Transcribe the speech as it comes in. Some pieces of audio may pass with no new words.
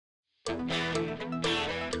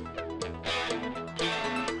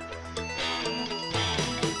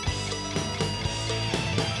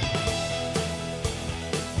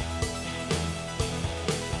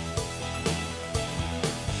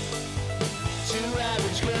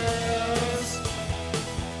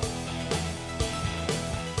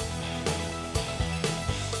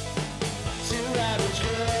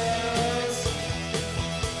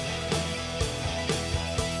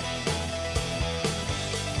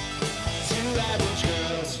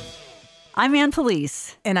I'm Ann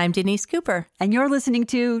Felice. And I'm Denise Cooper. And you're listening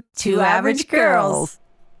to Two Average Girls.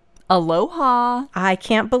 Aloha. I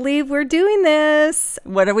can't believe we're doing this.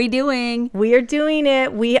 What are we doing? We are doing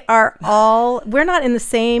it. We're not in the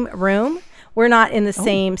same room. We're not in the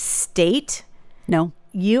same state. No.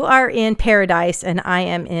 You are in paradise and I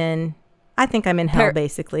think I'm in hell,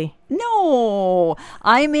 basically. No.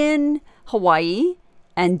 I'm in Hawaii.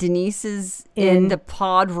 And Denise is in the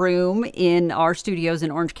pod room in our studios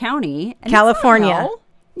in Orange County, California.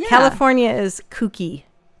 Yeah. California is kooky.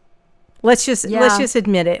 Let's just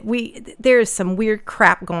admit it. There is some weird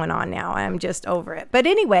crap going on now. I'm just over it. But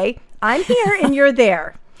anyway, I'm here and you're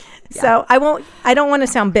there. Yeah. So I don't want to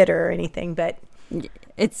sound bitter or anything, but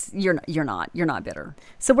you're not bitter.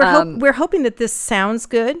 So we're hoping that this sounds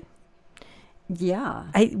good. Yeah.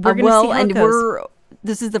 We're going to see how it goes.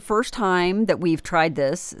 This is the first time that we've tried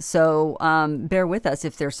this, so bear with us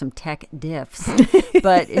if there's some tech diffs.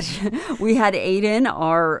 But we had Aiden,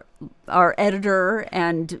 our editor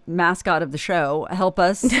and mascot of the show, help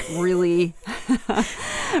us really nail this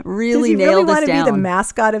down. Does he really want to be the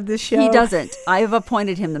mascot of this show? He doesn't. I have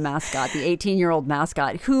appointed him the mascot, the 18-year-old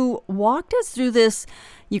mascot, who walked us through this,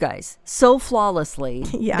 you guys, so flawlessly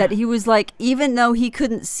that he was like, even though he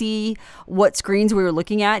couldn't see what screens we were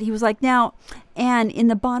looking at, he was like, now, and in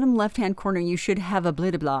the bottom left-hand corner, you should have a blah,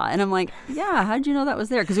 blah, blah. And I'm like, yeah, how'd you know that was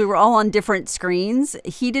there? Because we were all on different screens.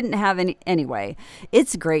 He didn't have any. Anyway,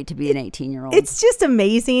 it's great to be an 18-year-old. It's just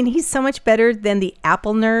amazing. He's so much better than the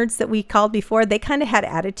Apple nerds that we called before. They kind of had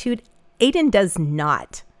attitude. Aiden does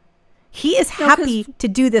not. He is happy to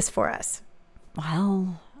do this for us.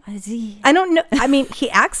 Well, is he? I don't know. I mean, he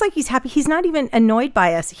acts like he's happy. He's not even annoyed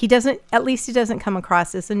by us. At least he doesn't come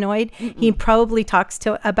across as annoyed. Mm-mm. He probably talks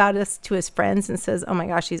about us to his friends and says, oh my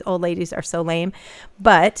gosh, these old ladies are so lame.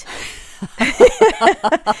 But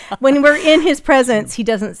when we're in his presence, he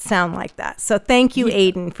doesn't sound like that. So thank you,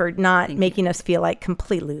 Aiden, for not making us feel like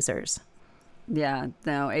complete losers. Yeah,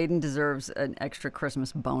 no, Aiden deserves an extra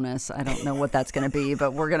Christmas bonus. I don't know what that's going to be,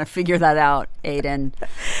 but we're going to figure that out, Aiden.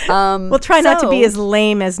 We'll try not to be as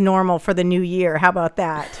lame as normal for the new year. How about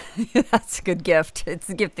that? That's a good gift. It's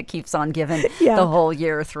a gift that keeps on giving the whole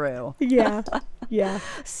year through. Yeah.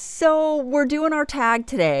 So we're doing our tag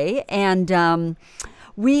today, and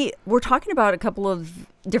we're talking about a couple of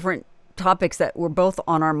different topics that were both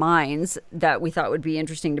on our minds that we thought would be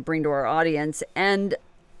interesting to bring to our audience. And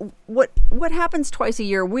what happens twice a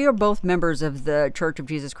year, we are both members of the Church of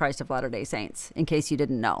Jesus Christ of Latter-day Saints, in case you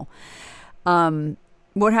didn't know.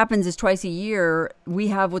 What happens is twice a year, we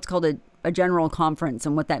have what's called a general conference.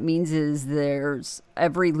 And what that means is there's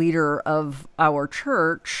every leader of our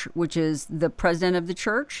church, which is the president of the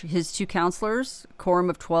church, his 2 counselors, quorum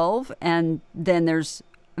of 12, and then there's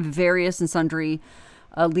various and sundry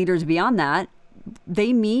leaders beyond that.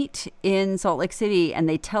 They meet in Salt Lake City and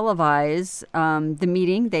they televise the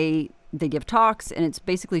meeting. They give talks, and it's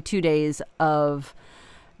basically 2 days of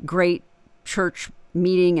great church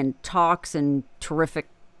meeting and talks and terrific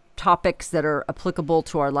topics that are applicable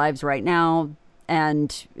to our lives right now.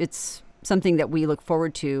 And it's something that we look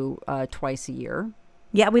forward to twice a year.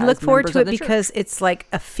 Yeah, we look forward to it because it's like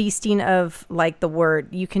a feasting of like the word.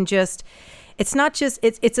 You can just... It's not just,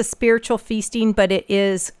 it's a spiritual feasting, but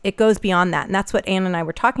it goes beyond that. And that's what Ann and I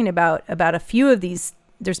were talking about a few of these.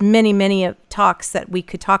 There's many talks that we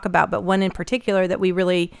could talk about, but one in particular that we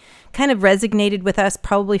really kind of resonated with us,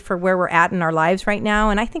 probably for where we're at in our lives right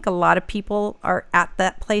now. And I think a lot of people are at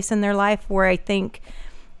that place in their life where I think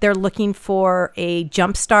they're looking for a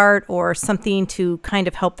jump start or something to kind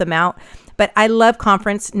of help them out. But I love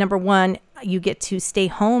conference. Number one, you get to stay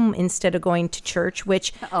home instead of going to church,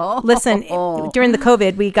 which, listen, during the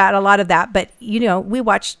COVID, we got a lot of that. But, we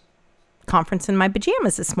watched conference in my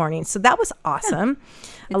pajamas this morning. So that was awesome.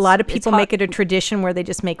 Yeah. A lot of people make it a tradition where they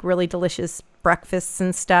just make really delicious breakfasts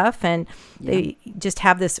and stuff. And they just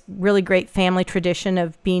have this really great family tradition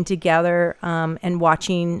of being together and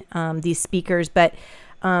watching these speakers. But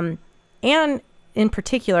Ann, in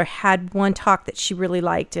particular, had one talk that she really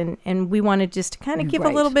liked. And we wanted just to kind of give a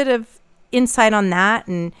little bit of insight on that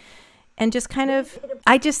and just kind of,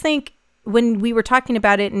 I just think when we were talking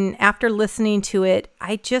about it and after listening to it,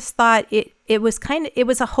 I just thought it was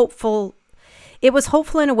hopeful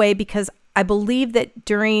in a way, because I believe that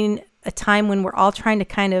during a time when we're all trying to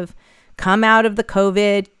kind of come out of the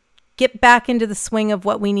COVID, get back into the swing of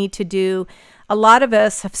what we need to do, a lot of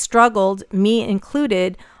us have struggled, me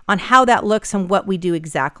included, on how that looks and what we do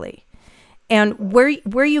exactly. And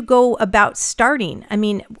where you go about starting. I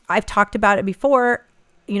mean, I've talked about it before.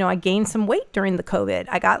 I gained some weight during the COVID.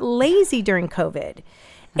 I got lazy during COVID.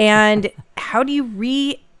 And how do you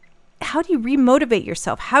remotivate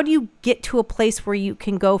yourself? How do you get to a place where you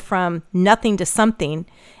can go from nothing to something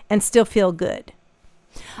and still feel good?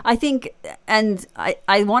 I think, and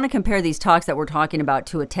I want to compare these talks that we're talking about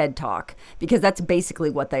to a TED Talk, because that's basically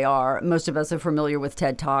what they are. Most of us are familiar with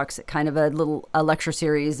TED Talks, kind of a lecture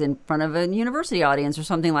series in front of a university audience or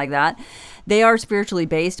something like that. They are spiritually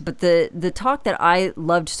based, but the talk that I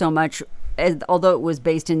loved so much, although it was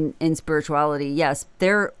based in spirituality, yes,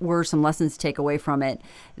 there were some lessons to take away from it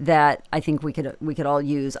that I think we could all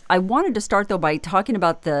use. I wanted to start though by talking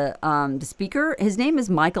about the speaker. His name is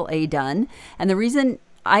Michael A. Dunn, and the reason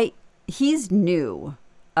he's new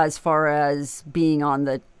as far as being on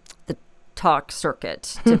the talk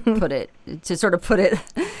circuit, to sort of put it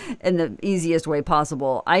in the easiest way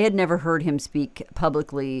possible. I had never heard him speak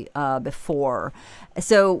publicly before.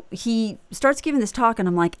 So he starts giving this talk and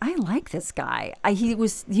I'm like, I like this guy. He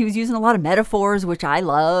was using a lot of metaphors, which I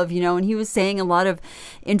love, and he was saying a lot of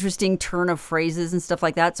interesting turn of phrases and stuff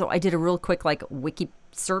like that. So I did a real quick wiki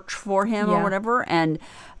search for him or whatever, and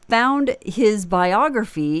found his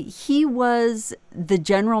biography. He was the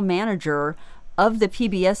general manager of the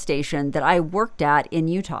PBS station that I worked at in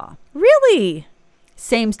Utah. Really?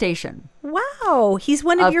 Same station. Wow. He's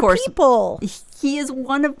one of your people. He is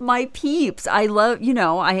one of my peeps. I love,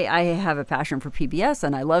 I have a passion for PBS,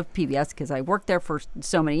 and I love PBS because I worked there for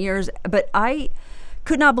so many years, but I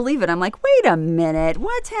could not believe it. I'm like, wait a minute,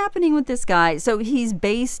 what's happening with this guy? So he's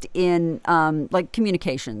based in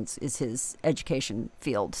communications is his education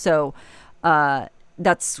field. So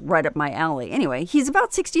that's right up my alley. Anyway, he's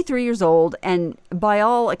about 63 years old, and by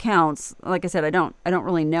all accounts, like I said, I don't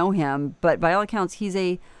really know him, but by all accounts, he's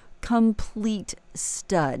a complete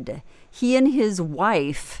stud. He and his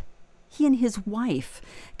wife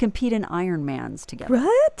compete in Ironmans together.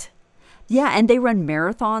 What? Yeah, and they run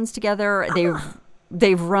marathons together.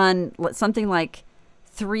 They've run something like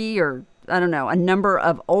 3 or I don't know, a number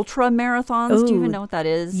of ultra marathons. Ooh, do you even know what that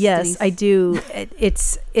is? Yes, Denise? I do.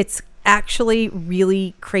 It's actually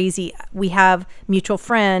really crazy. We have mutual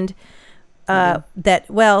friend that,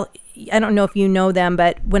 well, I don't know if you know them,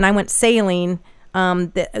 but when I went sailing,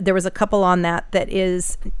 there was a couple on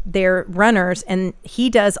they're runners, and he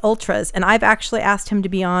does ultras, and I've actually asked him to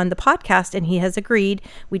be on the podcast, and he has agreed.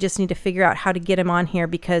 We just need to figure out how to get him on here,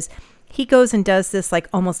 because he goes and does this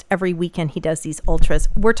almost every weekend. He does these ultras.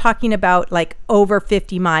 We're talking about over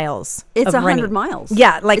 50 miles. It's 100 running. Miles.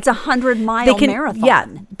 Yeah. It's a 100-mile marathon. Yeah,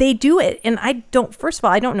 they do it. And first of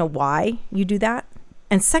all, I don't know why you do that.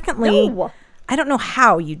 And secondly, no. I don't know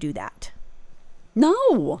how you do that.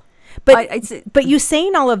 No. But you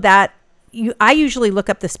saying all of that, I usually look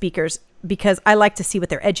up the speakers because I like to see what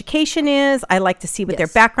their education is. I like to see what their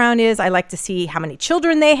background is. I like to see how many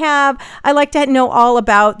children they have. I like to know all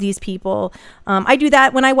about these people. I do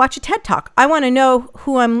that when I watch a TED Talk. I want to know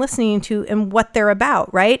who I'm listening to and what they're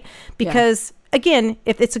about, right? Because again,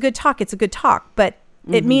 if it's a good talk, it's a good talk. But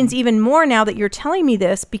it means even more now that you're telling me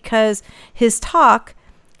this, because he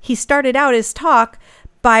started out his talk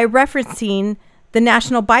by referencing the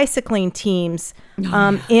national bicycling teams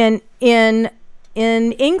in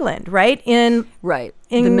England, right? In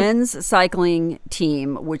the men's cycling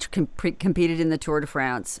team, which competed in the Tour de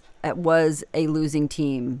France, was a losing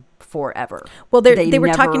team forever. Well, they were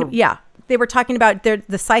talking about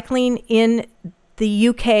the cycling in the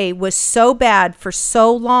UK was so bad for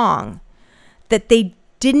so long that they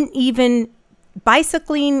didn't even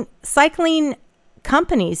cycling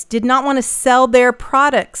companies did not want to sell their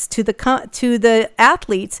products to the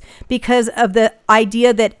athletes because of the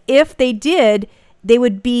idea that if they did, it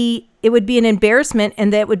would be an embarrassment,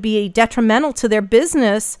 and that it would be detrimental to their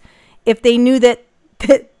business if they knew that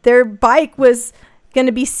their bike was going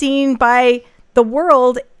to be seen by the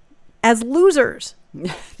world as losers.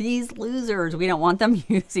 These losers, we don't want them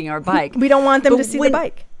using our bike. We don't want them to see the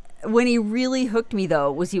bike. When he really hooked me,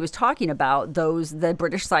 though, was he was talking about the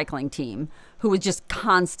British cycling team who was just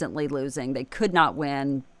constantly losing. They could not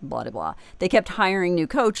win, blah, blah, blah. They kept hiring new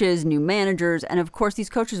coaches, new managers. And of course,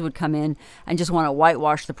 these coaches would come in and just want to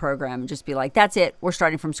whitewash the program and just be like, that's it. We're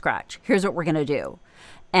starting from scratch. Here's what we're going to do.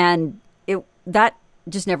 And that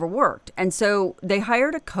just never worked. And so they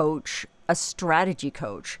hired a coach a strategy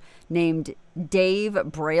coach named Dave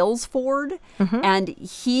Brailsford, and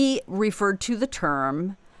he referred to the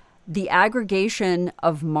term the aggregation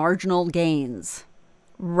of marginal gains.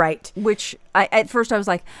 Right. Which at first I was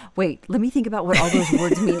like, wait, let me think about what all those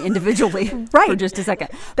words mean individually for just a second.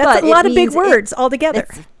 That's a lot of big words altogether.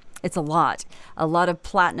 It's a lot of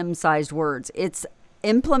platinum-sized words. It's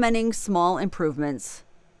implementing small improvements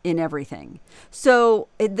in everything. So,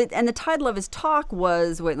 and the title of his talk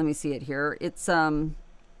was, wait, let me see it here. It's called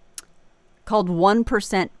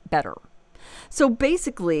 1% Better. So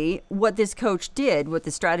basically what this coach did, what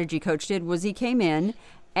the strategy coach did, was he came in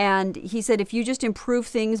and he said, if you just improve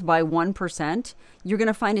things by 1%, you're going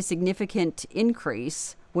to find a significant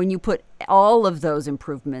increase when you put all of those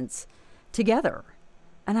improvements together.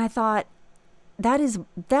 And I thought, that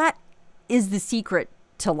is the secret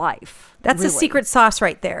to life. That's the secret sauce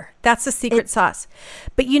right there. That's the secret sauce.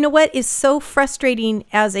 But you know what is so frustrating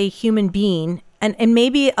as a human being, and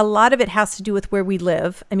maybe a lot of it has to do with where we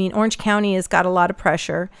live. I mean, Orange County has got a lot of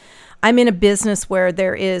pressure. I'm in a business where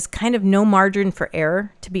there is kind of no margin for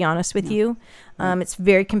error, to be honest with you. It's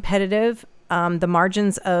very competitive. The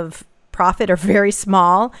margins of profit are very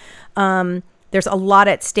small. There's a lot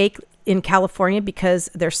at stake in California because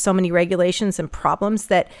there's so many regulations and problems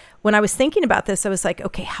that when I was thinking about this, I was like,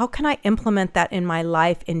 okay, how can I implement that in my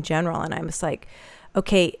life in general? And I was like,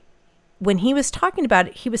 okay, when he was talking about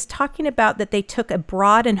it, he was talking about that they took a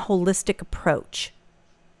broad and holistic approach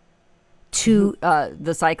to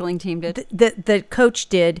the cycling team did. The coach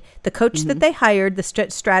did. The coach that they hired, the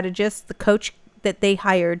strategist, the coach that they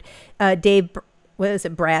hired, Dave. What is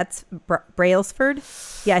it, Brailsford?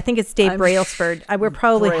 Yeah, I think it's Dave Brailsford. We're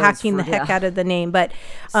probably hacking the heck out of the name, but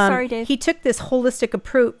sorry, Dave. He took this holistic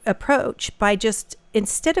approach by just,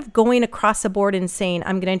 instead of going across the board and saying,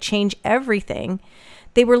 I'm going to change everything,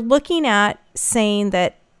 they were looking at saying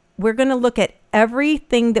that we're going to look at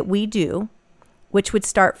everything that we do, which would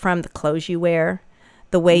start from the clothes you wear,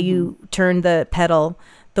 the way you turn the pedal,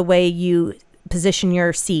 the way you position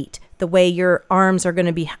your seat, the way your arms are going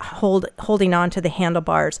to be holding on to the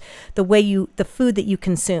handlebars, the food that you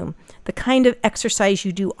consume, the kind of exercise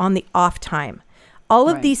you do on the off time, all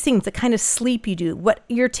of these things, the kind of sleep you do, what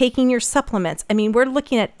you're taking, your supplements. I mean, they're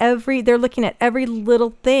looking at every little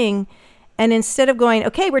thing. And instead of going,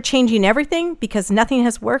 okay, we're changing everything because nothing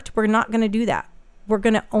has worked, we're not going to do that. We're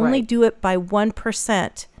going to only do it by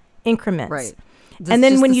 1% increments. Right. And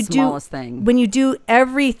then when you do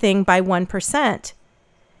everything by 1%,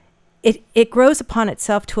 it grows upon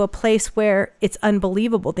itself to a place where it's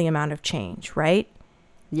unbelievable, the amount of change, right?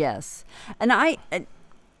 Yes. And I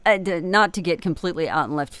not to get completely out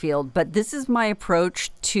in left field, but this is my approach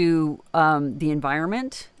to the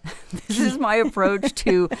environment. This is my approach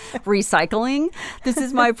to recycling. This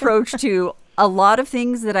is my approach to a lot of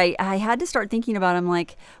things that I had to start thinking about. I'm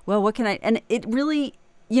like, well, what can I, and it really,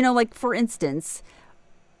 like for instance,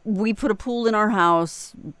 we put a pool in our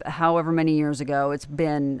house however many years ago. It's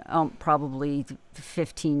been probably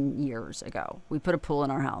 15 years ago. We put a pool in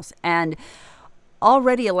our house. And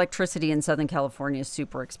already electricity in Southern California is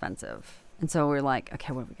super expensive. And so we're like,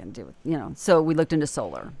 okay, what are we going to do? So we looked into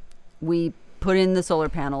solar. We put in the solar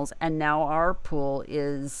panels, and now our pool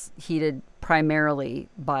is heated primarily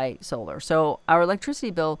by solar. So our electricity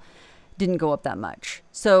bill didn't go up that much.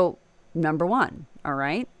 So number one, all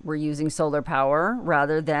right, we're using solar power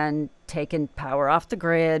rather than taking power off the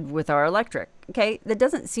grid with our electric. Okay, that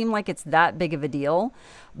doesn't seem like it's that big of a deal,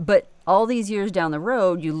 but all these years down the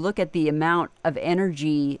road, you look at the amount of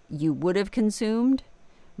energy you would have consumed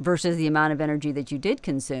versus the amount of energy that you did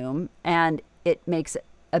consume, and it makes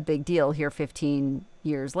a big deal here 15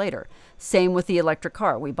 years later. Same with the electric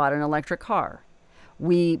car. We bought an electric car.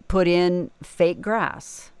 We put in fake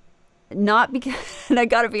grass. Not because, and I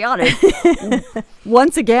got to be honest,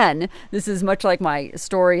 once again, this is much like my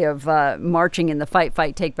story of marching in the Fight,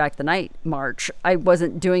 Take Back the Night march. I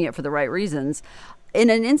wasn't doing it for the right reasons. In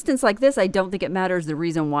an instance like this, I don't think it matters the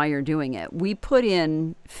reason why you're doing it. We put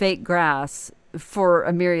in fake grass for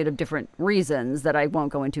a myriad of different reasons that I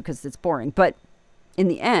won't go into because it's boring. But in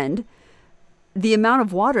the end, the amount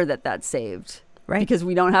of water that saved. Right. Because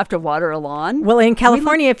we don't have to water a lawn. Well, in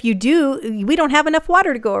California, if you do, we don't have enough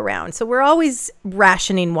water to go around. So we're always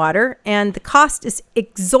rationing water, and the cost is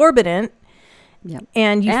exorbitant. Yeah.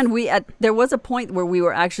 And there was a point where we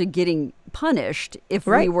were actually getting punished if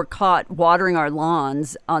we were caught watering our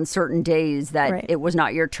lawns on certain days that it was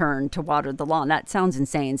not your turn to water the lawn. That sounds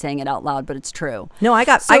insane saying it out loud, but it's true. No, I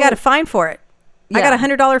got a fine for it. Yeah. I got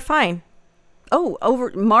 $100 fine.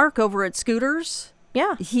 Oh, Mark over at Scooters.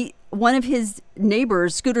 Yeah. one of his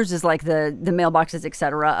neighbors, Scooters is like the mailboxes,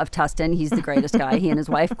 etc. of Tustin. He's the greatest guy. He and his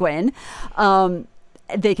wife Gwen.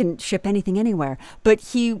 They can ship anything anywhere. But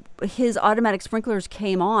his automatic sprinklers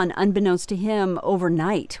came on unbeknownst to him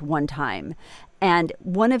overnight one time. And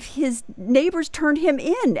one of his neighbors turned him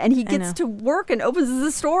in, and he gets to work and opens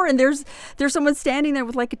the store, and there's someone standing there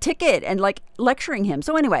with like a ticket and like lecturing him.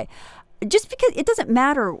 So anyway, just because it doesn't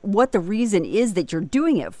matter what the reason is that you're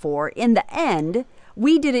doing it for, in the end,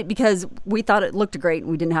 we did it because we thought it looked great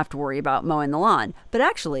and we didn't have to worry about mowing the lawn. But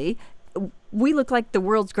actually, we look like the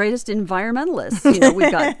world's greatest environmentalists. You know,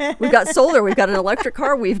 we've got solar, we've got an electric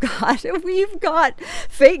car, we've got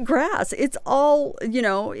fake grass. It's all, you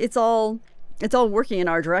know, it's all working in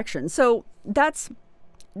our direction. So that's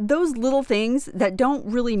those little things that don't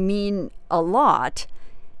really mean a lot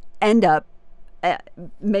end up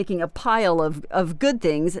making a pile of good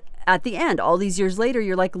things at the end. All these years later,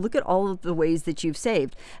 you're like, look at all of the ways that you've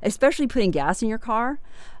saved, especially putting gas in your car.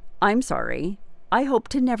 I'm sorry. I hope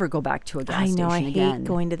to never go back to a gas station again. I know. I hate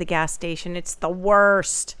going to the gas station. It's the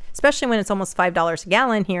worst, especially when it's almost $5 a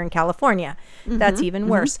gallon here in California. Mm-hmm, that's even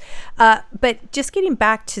worse. But just getting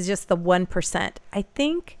back to just the 1%, I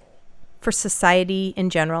think for society in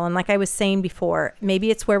general, and like I was saying before, maybe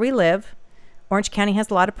it's where we live. Orange County has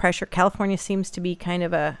a lot of pressure. California seems to be kind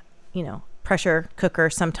of a, you know, pressure cooker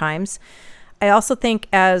sometimes. I also think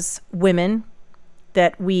as women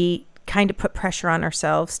that we kind of put pressure on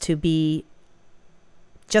ourselves to be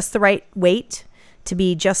just the right weight, to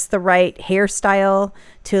be just the right hairstyle,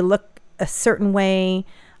 to look a certain way,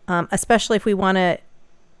 especially if we want to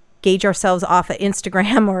gauge ourselves off of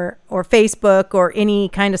Instagram or Facebook or any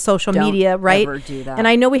kind of social media, right? Ever do that. And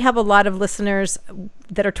I know we have a lot of listeners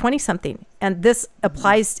that are 20-something, and this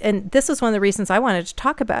applies, and this is one of the reasons I wanted to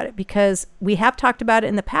talk about it, because we have talked about it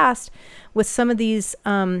in the past with some of these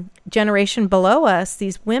generation below us,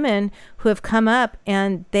 these women who have come up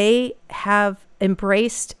and they have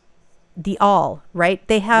embraced the all, right?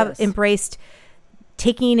 They have embraced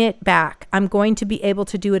taking it back. I'm going to be able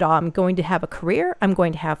to do it all. I'm going to have a career. I'm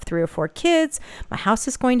going to have 3 or 4 kids. My house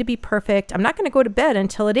is going to be perfect. I'm not going to go to bed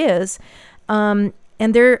until it is. And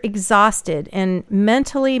they're exhausted, and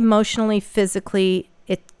mentally, emotionally, physically,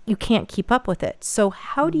 you can't keep up with it. So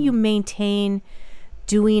how do you maintain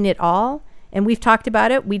doing it all? And we've talked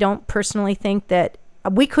about it. We don't personally think that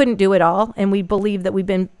we couldn't do it all, and we believe that we've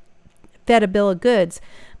been fed a bill of goods.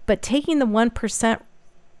 But taking the 1%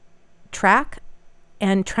 track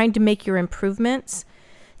and trying to make your improvements,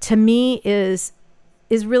 to me is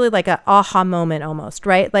really like a aha moment almost,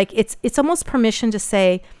 right? Like it's almost permission to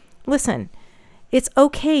say, listen, it's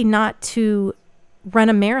okay not to run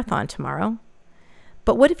a marathon tomorrow,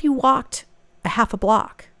 but what if you walked a half a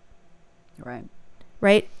block? Right.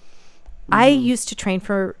 Right? Mm-hmm. I used to train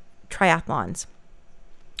for triathlons.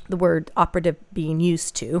 The word operative being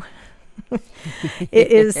used to.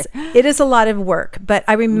 It is a lot of work, but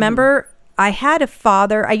I remember I had a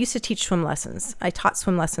father. I used to teach swim lessons. I taught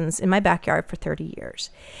swim lessons in my backyard for 30 years.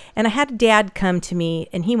 And I had a dad come to me,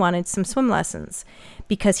 and he wanted some swim lessons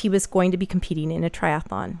because he was going to be competing in a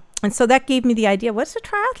triathlon. And so that gave me the idea, what's a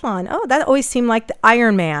triathlon? Oh, that always seemed like the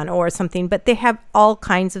Ironman or something, but they have all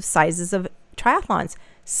kinds of sizes of triathlons,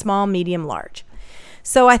 small, medium, large.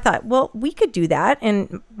 So I thought, well, we could do that.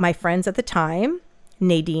 And my friends at the time,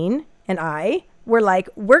 Nadine and I, were like,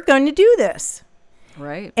 we're going to do this.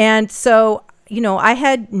 Right. And so, you know, I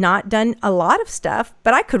had not done a lot of stuff,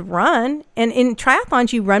 but I could run. And in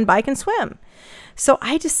triathlons, you run, bike, and swim. So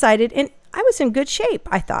I decided, and I was in good shape,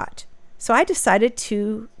 I thought. So I decided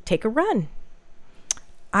to take a run.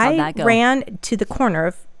 I ran to the corner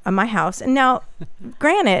of my house. And now,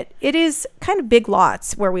 granted, it is kind of big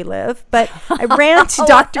lots where we live, but I ran to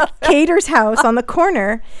Dr. Cater's house on the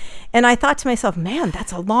corner. And I thought to myself, man,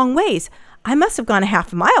 that's a long ways. I must have gone a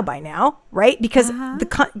half a mile by now, right? Because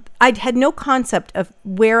I had no concept of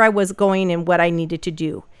where I was going and what I needed to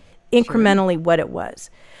do, incrementally what it was.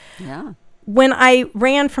 Yeah. When I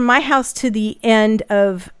ran from my house to the end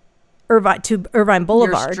of Irvine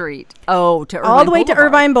Boulevard. Your street. Oh, to Irvine all the way Boulevard. To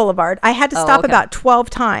Irvine Boulevard. I had to stop about 12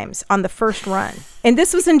 times on the first run. And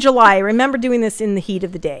this was in July. I remember doing this in the heat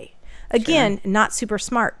of the day. Again, not super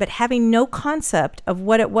smart, but having no concept of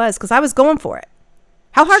what it was, because I was going for it.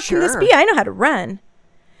 How hard can this be? I know how to run.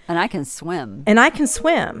 And I can swim. And I can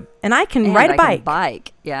swim. And I can ride a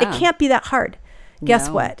bike. Yeah. It can't be that hard. Guess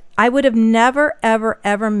what? I would have never, ever,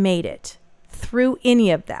 ever made it through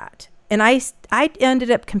any of that. And I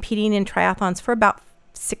ended up competing in triathlons for about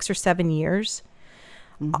 6 or 7 years,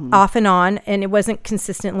 off and on. And it wasn't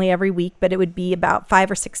consistently every week, but it would be about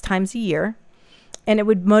 5 or 6 times a year. And it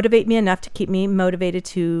would motivate me enough to keep me motivated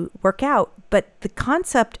to work out. But the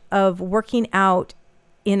concept of working out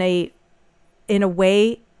in a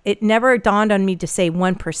way, it never dawned on me to say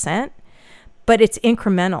 1%, but it's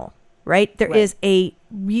incremental, right? There is a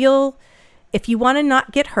real, if you want to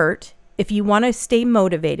not get hurt, if you want to stay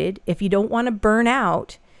motivated, if you don't want to burn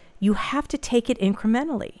out, you have to take it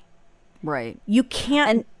incrementally. Right. You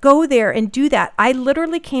can't go there and do that. I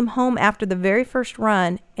literally came home after the very first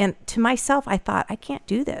run, and to myself, I thought, I can't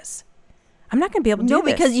do this. I'm not going to be able to do this.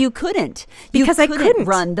 No, because you couldn't. Because I couldn't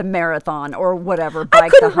run the marathon or whatever. I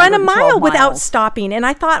couldn't run a mile without stopping. And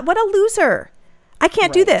I thought, what a loser. I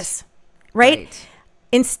can't do this. Right?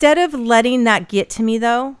 Instead of letting that get to me,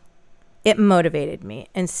 though, it motivated me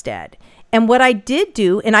instead. And what I did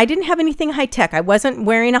do, and I didn't have anything high tech. I wasn't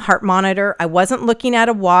wearing a heart monitor. I wasn't looking at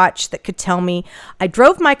a watch that could tell me. I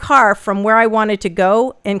drove my car from where I wanted to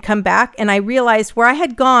go and come back. And I realized where I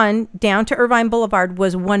had gone down to Irvine Boulevard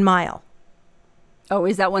was 1 mile. Oh,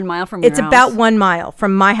 is that 1 mile from your house? It's about 1 mile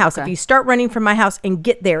from my house. Okay. If you start running from my house and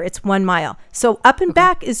get there, it's 1 mile. So up and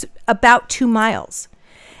back is about 2 miles.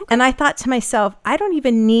 Okay. And I thought to myself, I don't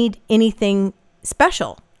even need anything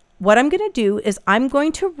special. What I'm going to do is I'm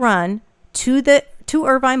going to run to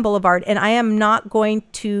Irvine Boulevard, and I'm going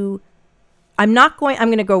to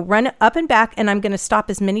go run up and back, and I'm going to stop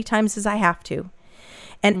as many times as I have to.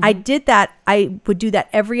 And I did that. I would do that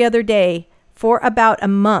every other day for about a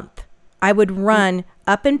month. I would run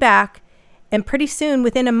up and back, and pretty soon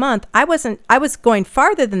within a month, I was going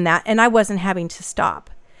farther than that, and I wasn't having to stop.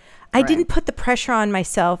 I didn't put the pressure on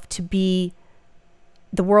myself to be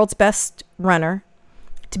the world's best runner,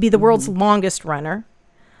 to be the world's longest runner.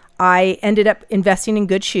 I ended up investing in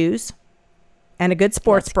good shoes and a good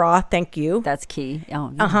sports bra. Thank you. That's key.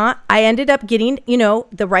 Oh, yeah. I ended up getting,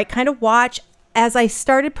 the right kind of watch. As I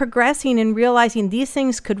started progressing and realizing these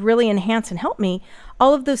things could really enhance and help me,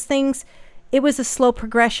 all of those things, it was a slow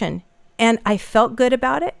progression. And I felt good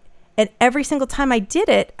about it. And every single time I did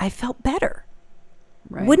it, I felt better.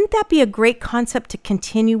 Right. Wouldn't that be a great concept to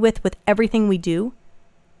continue with everything we do?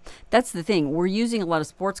 That's the thing. We're using a lot of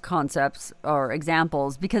sports concepts or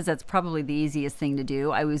examples because that's probably the easiest thing to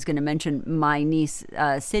do. I was going to mention my niece,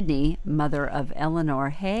 Sydney, mother of Eleanor.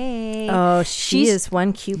 Hey. Oh, she is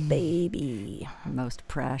one cute baby. Most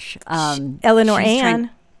fresh. Eleanor Ann.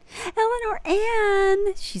 Eleanor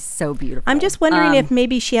Ann. She's so beautiful. I'm just wondering if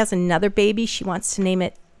maybe she has another baby. She wants to name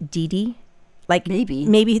it Dee Dee. Like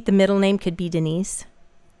maybe the middle name could be Denise.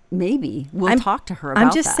 Maybe we'll talk to her about that.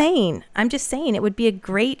 I'm just saying it would be a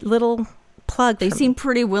great little plug. They seem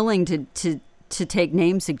pretty willing to take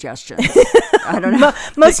name suggestions. I don't know.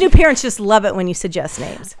 Most new parents just love it when you suggest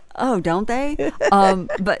names. Oh, don't they?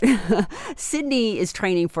 But Sydney is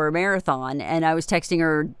training for a marathon, and I was texting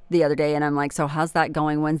her the other day, and I'm like, so how's that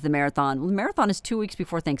going? When's the marathon? Well, the marathon is 2 weeks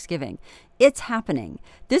before Thanksgiving. It's happening.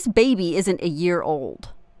 This baby isn't a year old.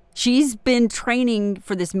 She's been training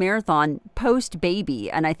for this marathon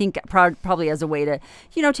post-baby, and I think probably as a way to,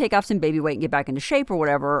 take off some baby weight and get back into shape or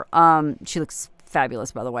whatever. She looks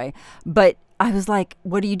fabulous, by the way. But I was like,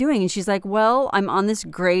 what are you doing? And she's like, well, I'm on this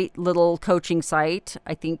great little coaching site.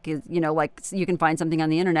 I think, like you can find something on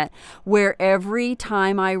the internet where every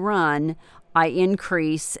time I run, I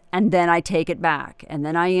increase and then I take it back and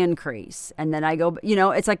then I increase and then I go,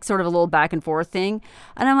 it's like sort of a little back and forth thing.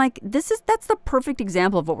 And I'm like, that's the perfect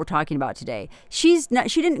example of what we're talking about today. She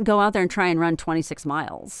didn't go out there and try and run 26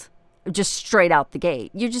 miles just straight out the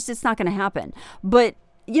gate. It's not going to happen. But,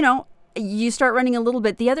 you start running a little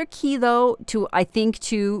bit. The other key though,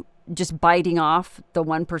 to just biting off the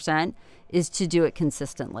 1% is to do it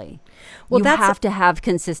consistently. Well, you have to have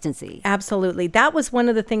consistency. Absolutely. That was one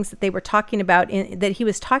of the things that they were talking about, that he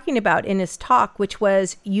was talking about in his talk, which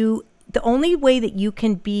was the only way that you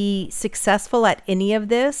can be successful at any of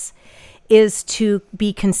this is to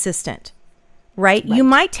be consistent, right? You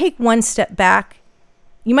might take one step back.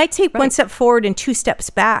 You might take one step forward and 2 steps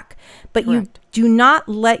back, but you do not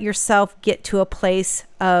let yourself get to a place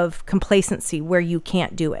of complacency where you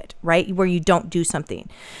can't do it, right? Where you don't do something.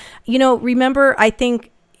 Remember, I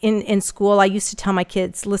think in school, I used to tell my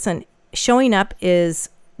kids, listen, showing up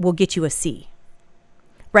will get you a C,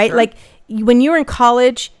 right? Sure. Like when you're in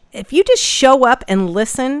college, if you just show up and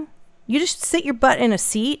listen, you just sit your butt in a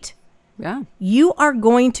seat, you are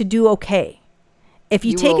going to do okay. If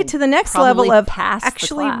you take it to the next level of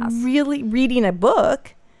actually really reading a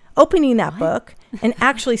book, opening that book and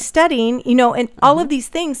actually studying, and all of these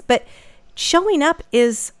things, but showing up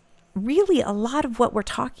is really a lot of what we're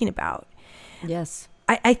talking about. Yes.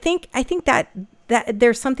 I think that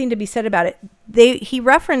there's something to be said about it. He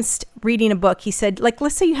referenced reading a book. He said, like,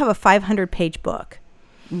 let's say you have a 500-page book,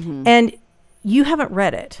 and you haven't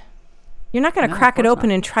read it. You're not going to crack it open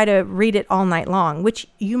and try to read it all night long, which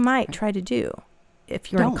you might try to do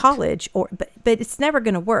if you're in college, but it's never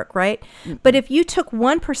going to work, right? Mm-mm. But if you took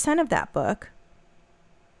 1% of that book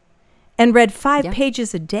and read 5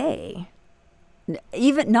 pages a day,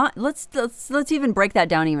 even not let's even break that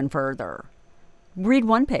down even further. Read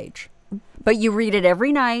 1 page, but you read it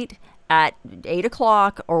every night at 8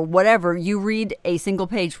 o'clock or whatever. You read a single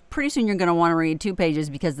page. Pretty soon you're going to want to read 2 pages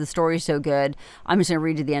because the story's so good. I'm just going to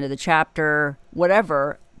read to the end of the chapter,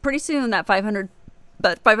 whatever. Pretty soon that 500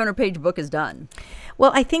 page book is done.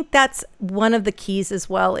 Well, I think that's one of the keys as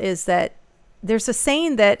well, is that there's a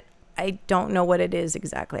saying that I don't know what it is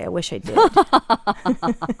exactly. I wish I did.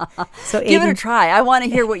 So give it a try. I want to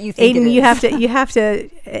hear what you think. Aiden, it is. you have to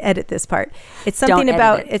edit this part. It's something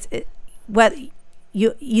about what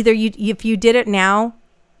you if you did it now,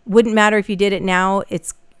 wouldn't matter if you did it now.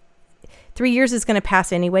 It's 3 years is going to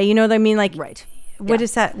pass anyway. You know what I mean? Like, right? What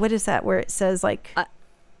is that? What is that? Where it says like.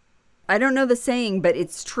 I don't know the saying, but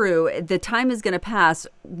it's true. The time is going to pass.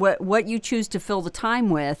 What you choose to fill the time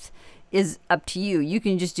with is up to you. You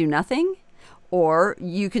can just do nothing, or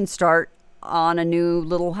you can start on a new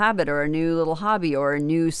little habit or a new little hobby or a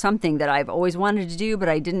new something that I've always wanted to do, but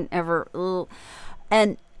I didn't ever.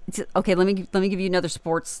 And okay, let me give you another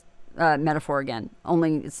sports metaphor again.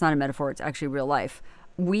 Only it's not a metaphor; it's actually real life.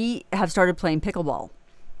 We have started playing pickleball.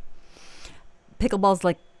 Pickleball's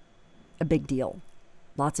like a big deal.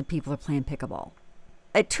 Lots of people are playing pickleball.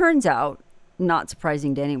 It turns out, not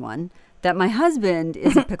surprising to anyone, that my husband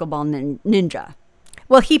is a pickleball ninja.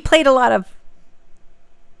 Well, he played a lot of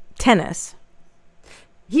tennis.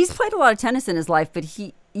 He's played a lot of tennis in his life, but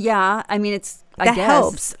I mean, that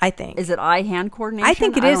helps, I think. Is it eye-hand coordination? I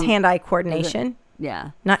think it is hand-eye coordination.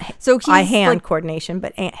 Yeah. Not eye-hand coordination,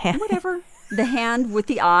 but hand. Whatever. The hand with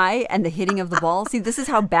the eye and the hitting of the ball. See, this is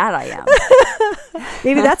how bad I am.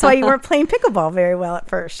 Maybe that's why you weren't playing pickleball very well at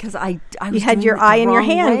first. Because I you had your eye in your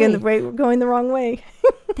hand going the wrong way.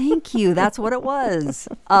 Thank you. That's what it was.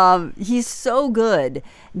 He's so good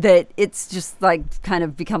that it's just like kind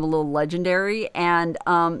of become a little legendary. And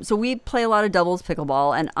so we play a lot of doubles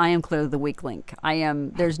pickleball, and I am clearly the weak link.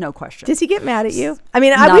 There's no question. Does he get mad at you? I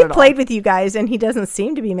mean, we played with you guys, and he doesn't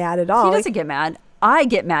seem to be mad at all. He doesn't get mad. I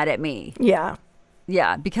get mad at me. Yeah.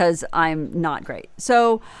 Yeah, because I'm not great.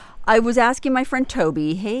 So I was asking my friend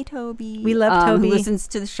Toby. Hey, Toby. We love Toby. Who listens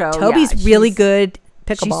to the show. Toby's really good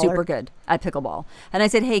pickleballer. She's super good at pickleball. And I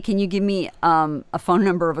said, hey, can you give me a phone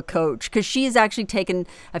number of a coach? Because she has actually taken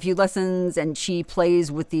a few lessons and she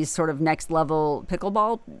plays with these sort of next level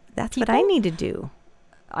pickleball That's people. what I need to do.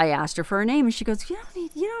 I asked her for her name and she goes, you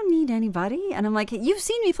don't need anybody. And I'm like, you've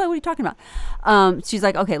seen me play. What are you talking about? She's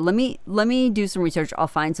like, okay, let me do some research. I'll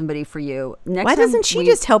find somebody for you. Why doesn't she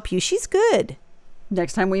just help you? She's good.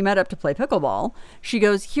 Next time we met up to play pickleball, she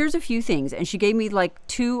goes, here's a few things. And she gave me like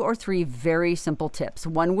 2 or 3 very simple tips.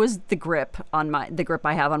 One was the grip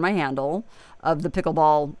I have on my handle of the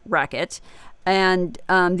pickleball racket. And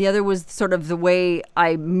the other was sort of the way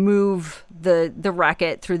I move the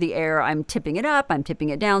racket through the air. I'm tipping it up, I'm tipping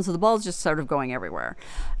it down, so the ball's just sort of going everywhere.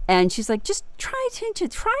 And she's like, just try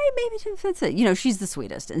maybe, she's the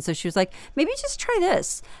sweetest. And so she was like, maybe just try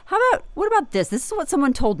this. What about this? This is what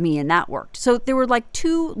someone told me, and that worked. So there were like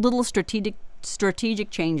 2 little strategic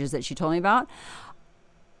changes that she told me about.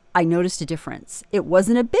 I noticed a difference. It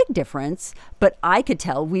wasn't a big difference, but I could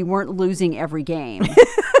tell we weren't losing every game.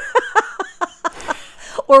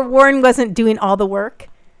 Or Warren wasn't doing all the work.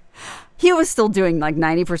 He was still doing like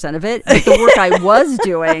 90% of it. But the work I was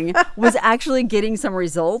doing was actually getting some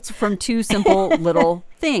results from 2 simple little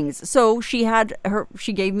things. So she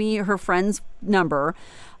gave me her friend's number.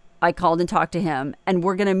 I called and talked to him, and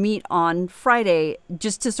we're going to meet on Friday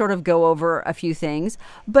just to sort of go over a few things.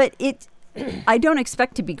 But I don't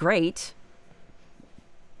expect to be great.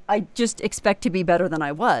 I just expect to be better than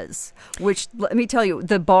I was, which, let me tell you,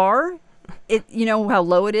 the bar, you know how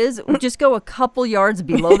low it is? Just go a couple yards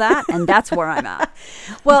below that, and that's where I'm at.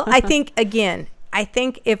 Well, I think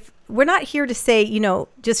if we're not here to say,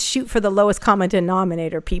 just shoot for the lowest common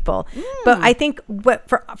denominator, people. But I think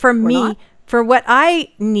for me, for what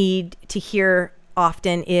I need to hear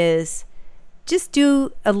often is just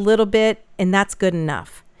do a little bit, and that's good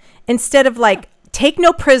enough. Instead of like, take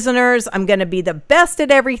no prisoners, I'm going to be the best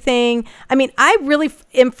at everything. I mean, I really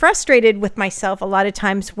am frustrated with myself a lot of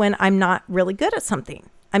times when I'm not really good at something.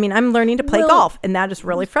 I mean, I'm learning to play golf, and that is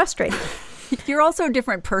really frustrating. You're also a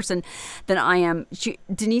different person than I am.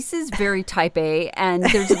 Denise is very type A, and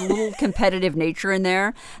there's a little competitive nature in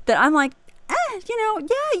there that I'm like,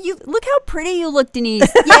 you look how pretty you look,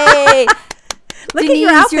 Denise. Yay. Look at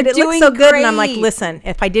your outfit. It looks so good. And I'm like, listen,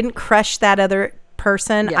 if I didn't crush that other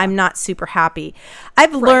person, I'm not super happy.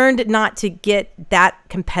 I've learned not to get that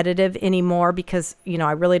competitive anymore because,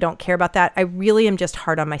 I really don't care about that. I really am just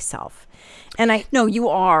hard on myself. And No, you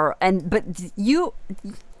are. But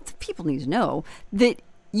people need to know that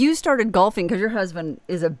you started golfing because your husband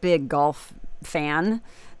is a big golf fan.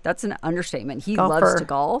 That's an understatement. He loves to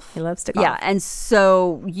golf. He loves to golf. Yeah. And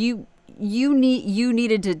so you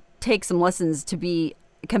needed to take some lessons to be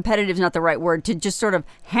competitive is not the right word, to just sort of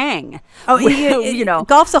hang.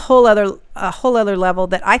 Golf's a whole other level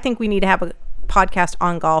that I think we need to have a podcast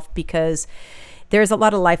on golf because there's a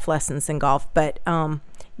lot of life lessons in golf. But so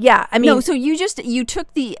you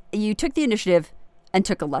took the initiative and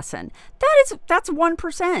took a lesson. That's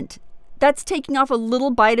 1%. That's taking off a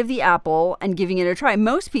little bite of the apple and giving it a try.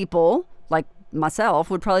 Most people, like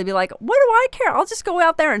myself, would probably be like, what do I care? I'll just go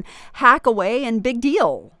out there and hack away and big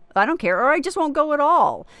deal. I don't care, or I just won't go at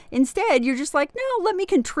all. Instead, you're just like, no, let me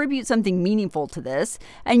contribute something meaningful to this.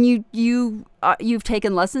 And you've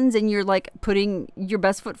taken lessons and you're like putting your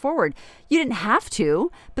best foot forward. You didn't have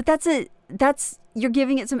to, but you're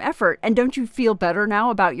giving it some effort. And don't you feel better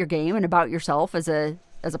now about your game and about yourself as a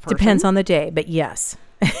person? Depends on the day, but yes.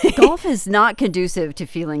 Golf is not conducive to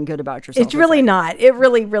feeling good about yourself. It's really not. It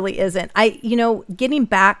really, really isn't. Getting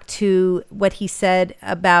back to what he said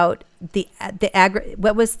about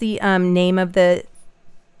what was the name of the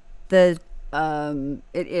it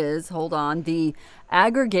is, hold on, the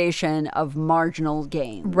aggregation of marginal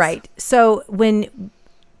gains. Right. So when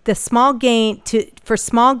the small gains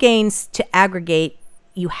to aggregate,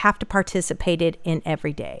 you have to participate in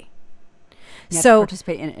every day.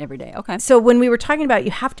 Participate in it every day. Okay. So when we were talking about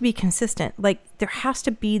you have to be consistent, like there has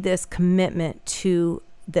to be this commitment to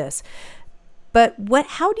this. But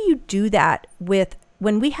how do you do that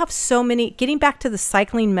when we have so many, getting back to the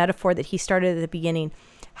cycling metaphor that he started at the beginning,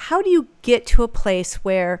 how do you get to a place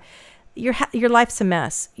where your life's a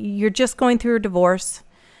mess? You're just going through a divorce.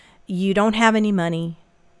 You don't have any money.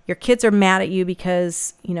 Your kids are mad at you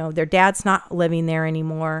because, their dad's not living there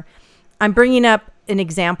anymore. I'm bringing up an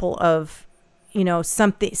example of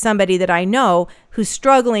somebody that I know who's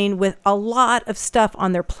struggling with a lot of stuff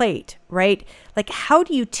on their plate, right? Like, how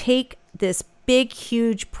do you take this big,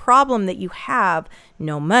 huge problem that you have,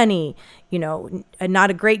 no money, not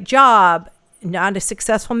a great job, not a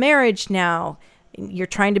successful marriage now, you're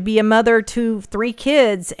trying to be a mother to 3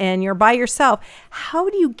 kids and you're by yourself. How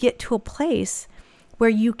do you get to a place where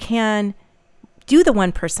you can do the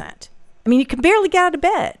 1%? I mean, you can barely get out of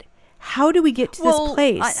bed. How do we get to this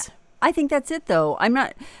place? I think that's it, though.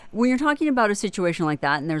 When you're talking about a situation like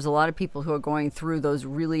that, and there's a lot of people who are going through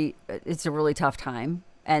it's a really tough time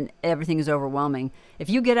and everything is overwhelming. If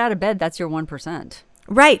you get out of bed, that's your 1%.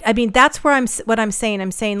 Right. I mean, that's what I'm saying.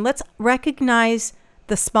 I'm saying, let's recognize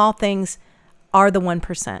the small things are the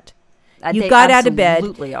 1%. You got out of bed.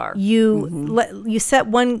 Absolutely are. You set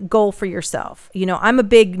one goal for yourself. I'm a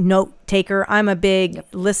big note taker. I'm a big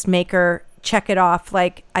list maker. Check it off.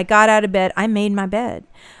 Like, I got out of bed. I made my bed.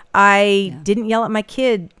 I didn't yell at my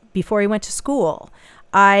kid before he went to school.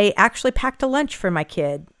 I actually packed a lunch for my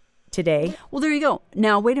kid today. Well, there you go.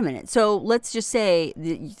 Now, wait a minute. So let's just say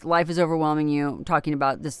that life is overwhelming you, talking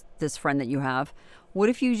about this friend that you have. What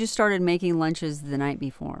if you just started making lunches the night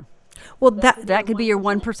before? Well, that could be your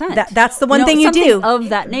 1%. That's the one thing you do. Of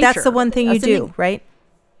that nature. That's the one thing you do, right?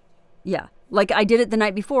 Yeah. Like, I did it the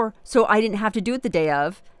night before, so I didn't have to do it the day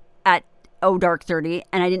of at dark 30,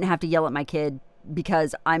 and I didn't have to yell at my kid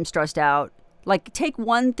because I'm stressed out. Like, take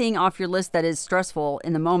one thing off your list that is stressful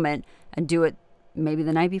in the moment and do it maybe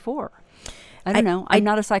the night before. I don't know. I'm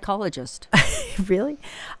not a psychologist. Really?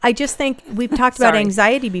 I just think we've talked about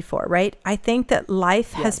anxiety before, right? I think that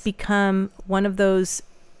life has become one of those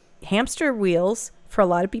hamster wheels for a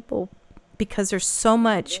lot of people because there's so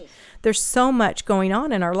much going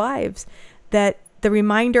on in our lives that the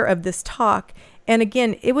reminder of this talk, and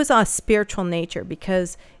again, it was a spiritual nature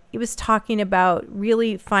because it was talking about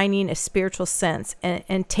really finding a spiritual sense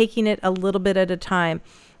and taking it a little bit at a time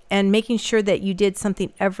and making sure that you did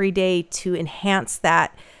something every day to enhance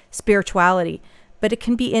that spirituality. But it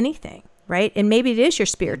can be anything, right? And maybe it is your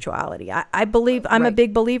spirituality. I believe, I'm a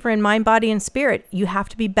big believer in mind, body, and spirit. You have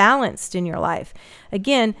to be balanced in your life.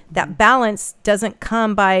 Again, that balance doesn't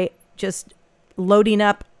come by just loading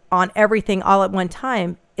up on everything all at one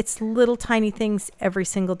time. It's little tiny things every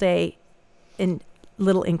single day in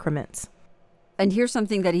little increments. And here's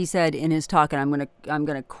something that he said in his talk, and I'm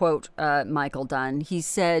gonna quote Michael Dunn. He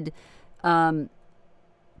said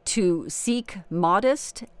to seek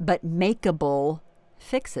modest but makeable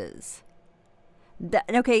fixes. A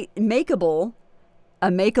makeable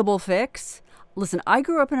fix. Listen, I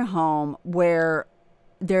grew up in a home where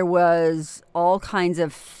there was all kinds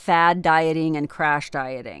of fad dieting and crash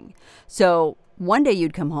dieting. So one day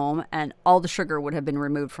you'd come home and all the sugar would have been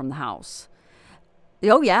removed from the house.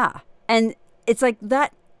 Oh yeah. And it's like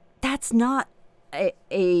that's not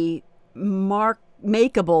a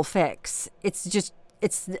makeable fix. It's just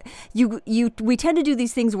we tend to do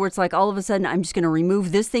these things where it's like all of a sudden I'm just going to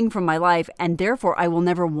remove this thing from my life and therefore I will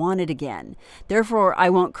never want it again. Therefore I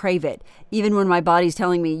won't crave it. Even when my body's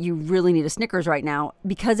telling me you really need a Snickers right now,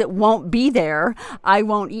 because it won't be there, I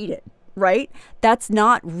won't eat it, right? That's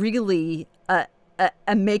not really a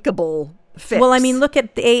makeable fix. Well, I mean, look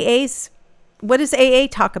at the AAs. What does AA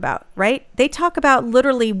talk about, right? They talk about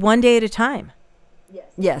literally one day at a time.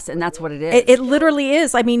 Yes, and that's what it is. It literally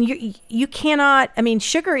is. I mean, you cannot, I mean,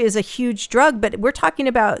 sugar is a huge drug, but we're talking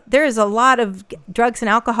about, there is a lot of drugs and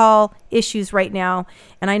alcohol issues right now.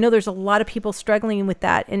 And I know there's a lot of people struggling with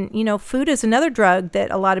that. And, you know, food is another drug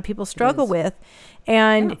that a lot of people struggle with.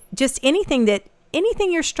 And just anything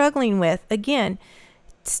you're struggling with, again,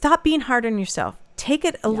 stop being hard on yourself. Take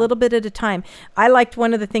it a little bit at a time. I liked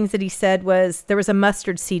one of the things that he said was there was a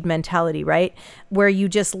mustard seed mentality, right? Where you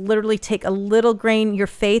just literally take a little grain. Your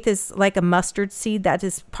faith is like a mustard seed. That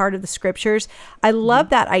is part of the scriptures. I love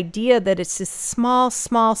that idea that it's just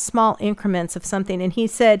small increments of something. And he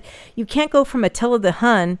said, you can't go from Attila the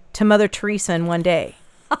Hun to Mother Teresa in one day.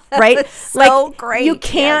 Right? So great. You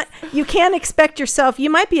can't expect yourself.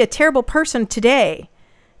 You might be a terrible person today.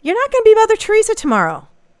 You're not going to be Mother Teresa tomorrow.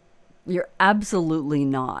 You're absolutely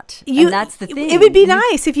not. And that's the thing. It would be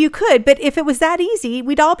nice if you could, but if it was that easy,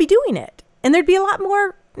 we'd all be doing it. And there'd be a lot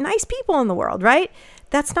more nice people in the world, right?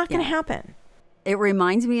 That's not going to happen. It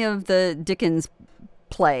reminds me of the Dickens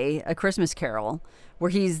play, A Christmas Carol, where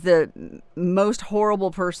he's the most horrible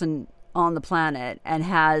person on the planet and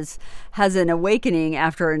has an awakening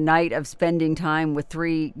after a night of spending time with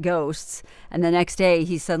 3 ghosts, and the next day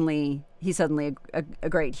he's suddenly a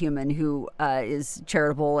great human who is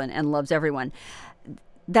charitable and loves everyone.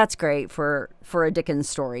 That's great for a Dickens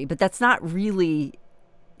story, but that's not really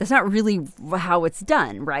how it's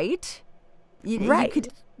done, right? Right.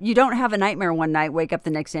 You don't have a nightmare one night, wake up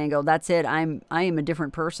the next day and go, that's it, I am a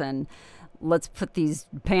different person. Let's put these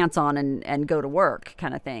pants on and go to work,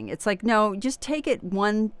 kind of thing. It's like, no, just take it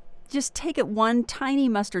one tiny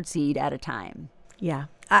mustard seed at a time. Yeah.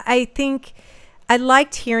 I think I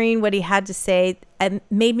liked hearing what he had to say. It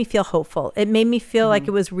made me feel hopeful. It made me feel like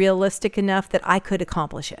it was realistic enough that I could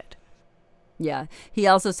accomplish it. Yeah. He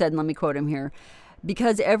also said, and let me quote him here,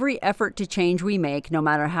 because every effort to change we make, no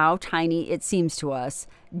matter how tiny it seems to us,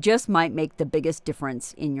 just might make the biggest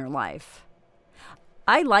difference in your life.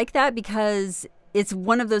 I like that because it's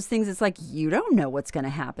one of those things. It's like, you don't know what's going to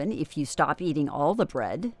happen if you stop eating all the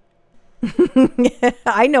bread.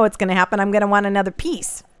 I know what's going to happen. I'm going to want another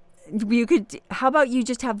piece. How about you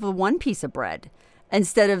just have the one piece of bread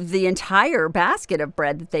instead of the entire basket of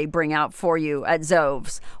bread that they bring out for you at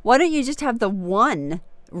Zove's? Why don't you just have the one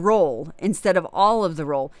roll instead of all of the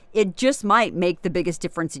roll? It just might make the biggest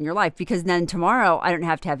difference in your life, because then tomorrow I don't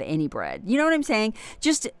have to have any bread. You know what I'm saying?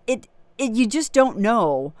 You just don't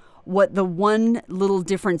know what the one little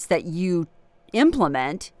difference that you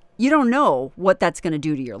implement, you don't know what that's going to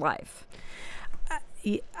do to your life.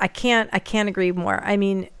 I can't agree more. I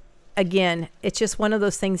mean, again, it's just one of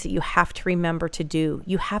those things that you have to remember to do.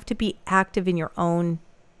 You have to be active in your own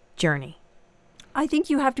journey. I think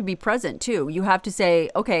you have to be present too. You have to say,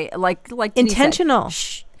 okay, like intentional.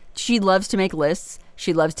 Said, she loves to make lists.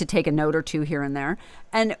 She loves to take a note or two here and there.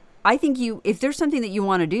 And I think if there's something that you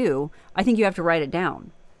want to do, I think you have to write it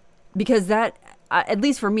down, because that, at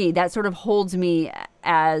least for me, that sort of holds me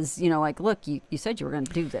as, like, look, you said you were going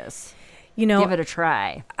to do this. Give it a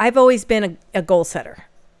try. I've always been a goal setter.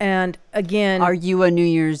 And again, are you a New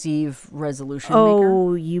Year's Eve resolution maker?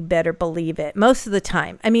 Oh, you better believe it. Most of the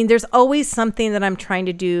time. I mean, there's always something that I'm trying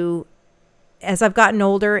to do as I've gotten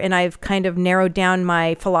older, and I've kind of narrowed down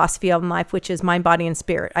my philosophy of life, which is mind, body, and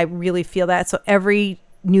spirit. I really feel that. So every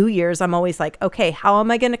New Year's, I'm always like, okay, how am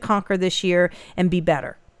I going to conquer this year and be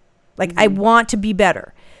better? Like, I want to be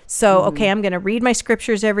better. So, okay, I'm going to read my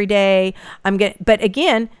scriptures every day. But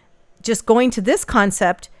again, just going to this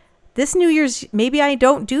concept, this New Year's, maybe I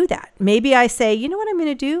don't do that. Maybe I say, you know what I'm going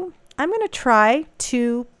to do? I'm going to try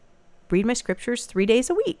to read my scriptures 3 days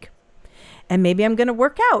a week. And maybe I'm going to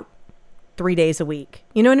work out 3 days a week.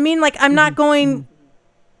 You know what I mean? Like, I'm not going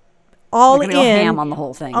all in. Go ham on the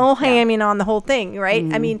whole thing. Hamming on the whole thing, right?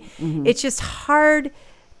 I mean, it's just hard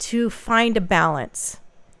to find a balance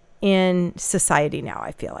in society now,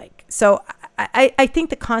 I feel like. So I think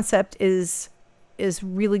the concept is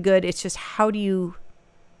really good. It's just how do you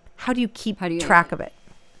how do you keep track of it?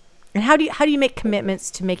 And how do you make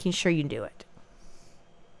commitments to making sure you do it?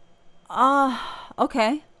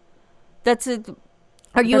 Okay.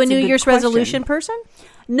 Are you a New Year's resolution person?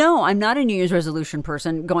 No, I'm not a New Year's resolution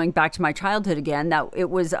person. Going back to my childhood again,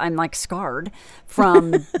 I'm like scarred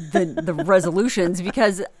from the resolutions,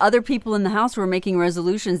 because other people in the house were making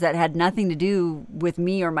resolutions that had nothing to do with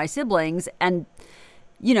me or my siblings. And,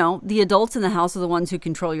 the adults in the house are the ones who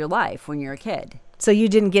control your life when you're a kid. So you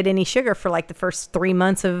didn't get any sugar for like the first 3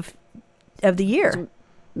 months of the year?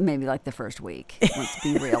 Maybe like the first week, let's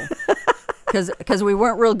be real. Because we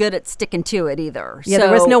weren't real good at sticking to it either. Yeah,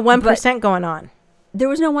 there was no 1% going on. There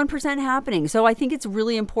was no 1% happening. So I think it's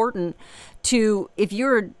really important if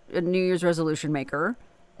you're a New Year's resolution maker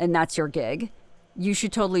and that's your gig, you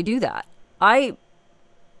should totally do that. I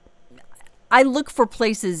look for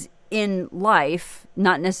places in life,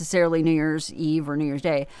 not necessarily New Year's Eve or New Year's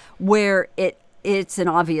Day, where it's an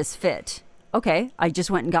obvious fit. Okay, I just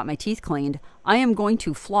went and got my teeth cleaned. I am going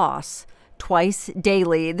to floss twice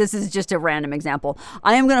daily. This is just a random example.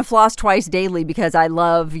 I am going to floss twice daily because I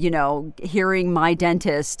love, hearing my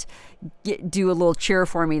dentist do a little cheer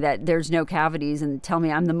for me that there's no cavities and tell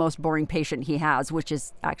me I'm the most boring patient he has, which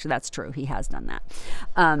is actually, that's true. He has done that.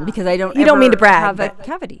 Because I don't. You don't mean to brag, have a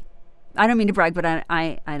cavity. I don't mean to brag, but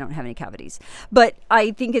I don't have any cavities. But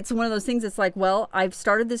I think it's one of those things. It's like, well, I've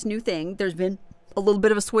started this new thing. There's been a little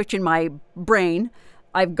bit of a switch in my brain.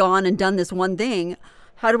 I've gone and done this one thing.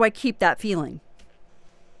 How do I keep that feeling?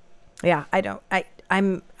 Yeah, I don't.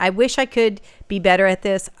 I wish I could be better at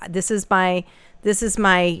this. This is my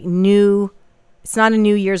new. It's not a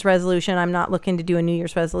New Year's resolution. I'm not looking to do a New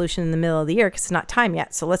Year's resolution in the middle of the year because it's not time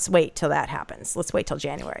yet. So let's wait till that happens. Let's wait till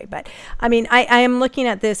January. But I mean, I am looking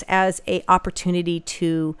at this as a opportunity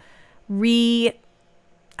to reorganize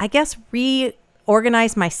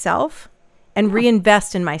myself and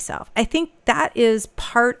reinvest in myself. I think that is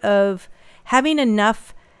part of having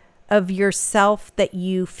enough of yourself that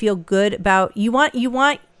you feel good about. You want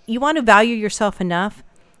to value yourself enough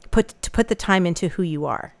to put the time into who you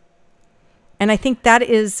are. And I think that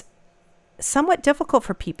is somewhat difficult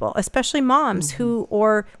for people, especially moms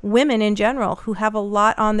or women in general who have a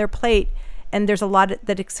lot on their plate and there's a lot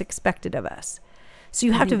that is expected of us. So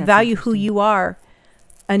you have to value who you are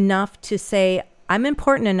enough to say, I'm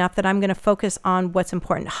important enough that I'm going to focus on what's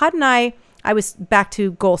important. Hod and I was back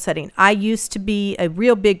to goal setting. I used to be a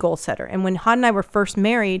real big goal setter. And when Hod and I were first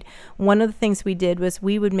married, one of the things we did was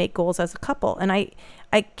we would make goals as a couple. And I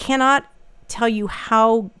cannot tell you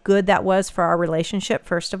how good that was for our relationship.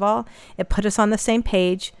 First of all, it put us on the same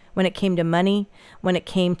page when it came to money, when it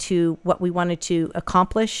came to what we wanted to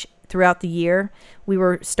accomplish throughout the year. We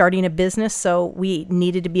were starting a business, so we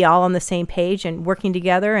needed to be all on the same page and working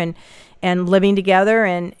together and living together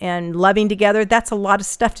and loving together. That's a lot of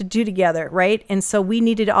stuff to do together, right? And so we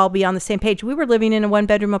needed to all be on the same page. We were living in a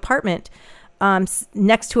 1-bedroom apartment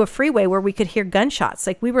next to a freeway where we could hear gunshots.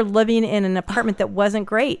 Like, we were living in an apartment that wasn't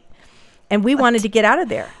great. And we wanted to get out of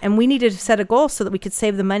there. And we needed to set a goal so that we could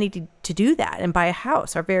save the money to do that and buy a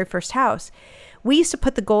house, our very first house. We used to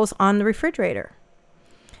put the goals on the refrigerator.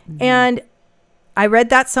 Mm-hmm. And I read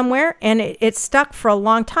that somewhere, and it stuck for a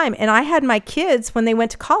long time. And I had my kids, when they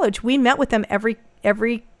went to college, we met with them every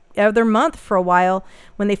other month for a while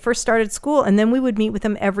when they first started school. And then we would meet with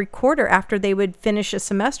them every quarter after they would finish a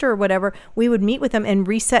semester or whatever. We would meet with them and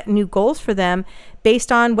reset new goals for them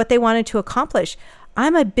based on what they wanted to accomplish.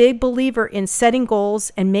 I'm a big believer in setting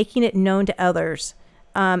goals and making it known to others,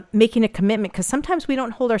 making a commitment, because sometimes we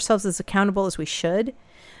don't hold ourselves as accountable as we should,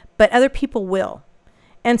 but other people will.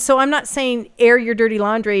 And so I'm not saying air your dirty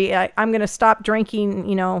laundry. I'm going to stop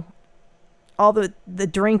drinking, all the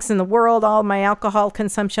drinks in the world, all my alcohol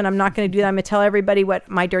consumption. I'm not going to do that. I'm going to tell everybody what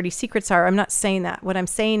my dirty secrets are. I'm not saying that. What I'm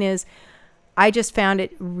saying is I just found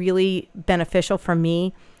it really beneficial for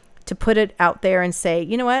me to put it out there and say,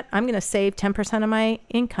 you know what, I'm going to save 10% of my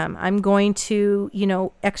income. I'm going to,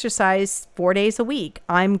 exercise 4 days a week.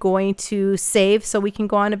 I'm going to save so we can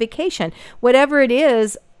go on a vacation. Whatever it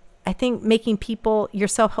is, I think making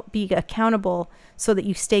yourself be accountable so that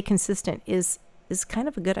you stay consistent is kind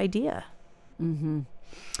of a good idea. Mm-hmm.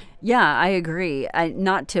 Yeah, I agree.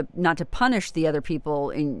 Not to punish the other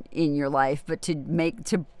people in your life, but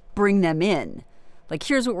to bring them in. Like,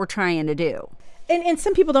 here's what we're trying to do. And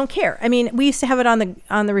some people don't care. I mean, we used to have it on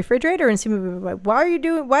the refrigerator, and some people were like,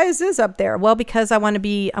 why is this up there? Well, because I want to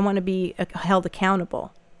be held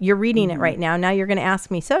accountable. You're reading it right now. Now you're going to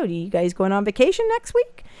ask me, so do you guys going on vacation next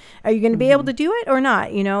week? Are you going to be able to do it or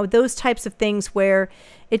not? Those types of things where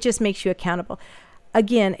it just makes you accountable.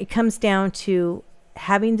 Again, it comes down to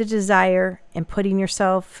having the desire and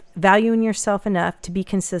valuing yourself enough to be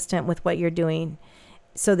consistent with what you're doing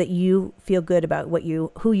so that you feel good about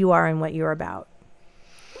who you are and what you're about.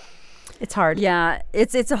 It's hard. Yeah,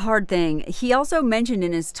 it's a hard thing. He also mentioned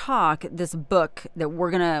in his talk this book that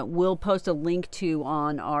we'll post a link to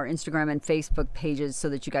on our Instagram and Facebook pages so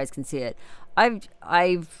that you guys can see it.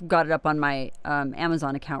 I've got it up on my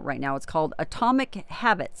Amazon account right now. It's called Atomic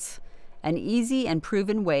Habits: An Easy and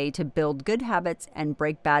Proven Way to Build Good Habits and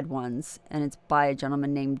Break Bad Ones. And it's by a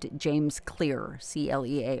gentleman named James Clear,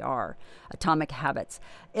 Clear. Atomic Habits.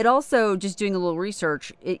 It also, just doing a little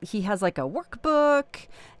research, he has like a workbook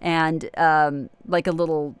and like a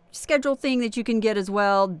little schedule thing that you can get as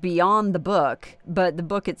well beyond the book. But the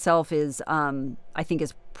book itself is, I think,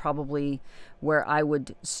 is probably where I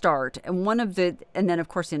would start. And then of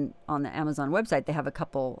course on the Amazon website, they have a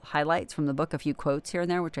couple highlights from the book, a few quotes here and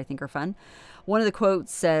there, which I think are fun. One of the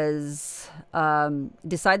quotes says,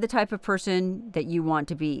 decide the type of person that you want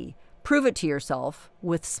to be. Prove it to yourself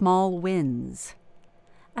with small wins.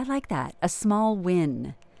 I like that. A small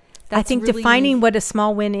win. I think really, defining what a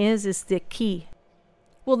small win is the key.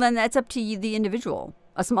 Well, then that's up to you, the individual.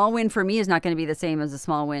 A small win for me is not going to be the same as a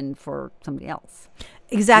small win for somebody else.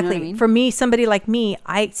 Exactly. You know what I mean? For me, somebody like me,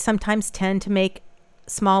 I sometimes tend to make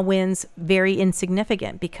small wins very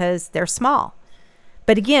insignificant because they're small.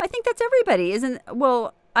 But again, I think that's everybody, isn't?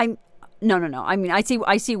 Well, no. I mean,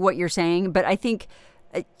 I see what you're saying, but I think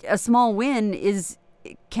a small win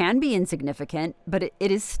can be insignificant, but it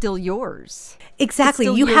is still yours. Exactly.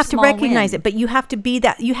 You have to recognize it, but you have to be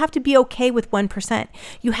okay with 1%.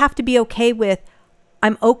 You have to be okay with,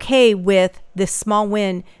 I'm okay with this small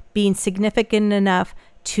win being significant enough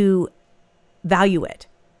to value it.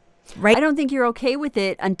 Right? I don't think you're okay with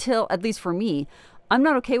it until, at least for me, I'm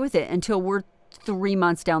not okay with it until we're 3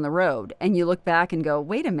 months down the road and you look back and go,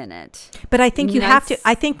 wait a minute. But I think you have to,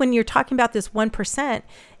 I think when you're talking about this 1%,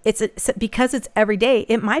 it's because it's every day,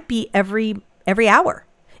 it might be every hour.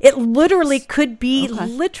 It literally could be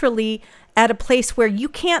literally at a place where you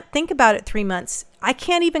can't think about it 3 months. I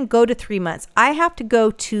can't even go to 3 months. I have to go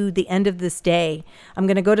to the end of this day. I'm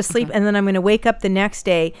going to go to sleep and then I'm going to wake up the next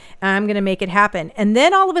day and I'm going to make it happen. And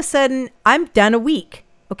then all of a sudden I'm done a week.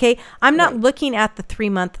 Okay. I'm not looking at the 3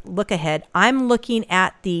 month look ahead. I'm looking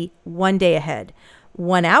at the 1 day ahead,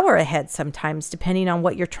 1 hour ahead sometimes, depending on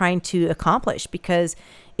what you're trying to accomplish, because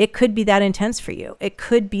it could be that intense for you. It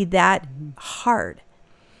could be that hard.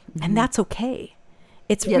 And that's okay.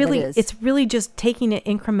 It's really just taking it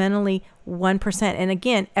incrementally 1%. And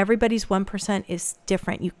again, everybody's 1% is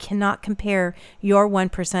different. You cannot compare your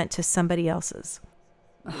 1% to somebody else's.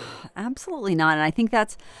 Absolutely not. And I think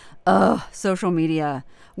that's social media.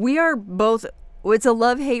 We are both, it's a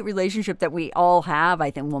love-hate relationship that we all have,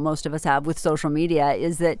 I think, well, most of us have with social media,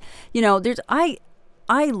 is that,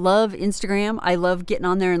 I love Instagram. I love getting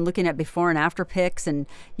on there and looking at before and after pics. And,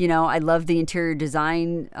 I love the interior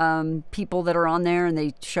design people that are on there, and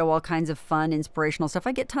they show all kinds of fun, inspirational stuff.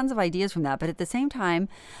 I get tons of ideas from that. But at the same time,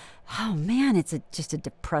 oh man, it's just a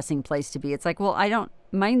depressing place to be. It's like, well,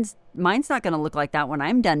 mine's not going to look like that when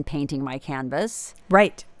I'm done painting my canvas.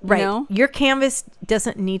 Right. Your canvas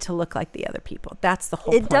doesn't need to look like the other people. That's the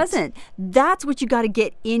whole point. It doesn't. That's what you got to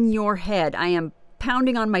get in your head. I am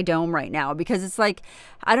pounding on my dome right now because it's like,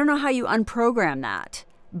 I don't know how you unprogram that,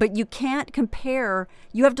 but you can't compare.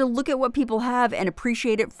 You have to look at what people have and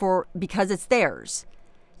appreciate it because it's theirs.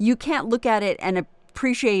 You can't look at it and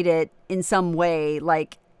appreciate it in some way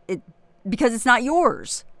because it's not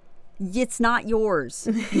yours. It's not yours.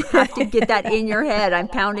 You have to get that in your head. I'm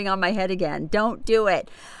pounding on my head again. Don't do it.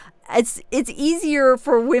 It's easier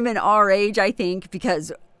for women our age, I think,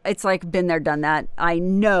 because it's like been there, done that. I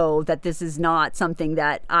know that this is not something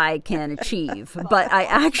that I can achieve, but I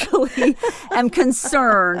actually am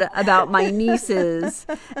concerned about my nieces.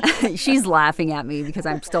 She's laughing at me because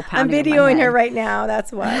I'm still pounding. I'm videoing her right now.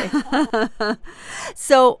 That's why.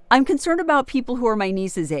 So I'm concerned about people who are my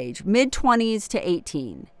niece's age, mid-20s to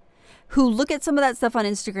 18, who look at some of that stuff on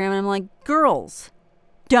Instagram, and I'm like, girls,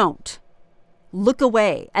 don't. Look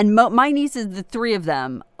away. And my nieces, the three of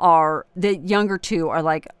them, the younger two are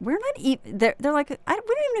like, we're not even, they're like, we don't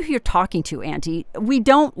even know who you're talking to, Auntie. We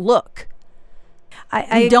don't look.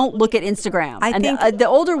 I don't look at Instagram. I think the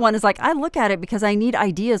older one is like, I look at it because I need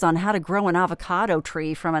ideas on how to grow an avocado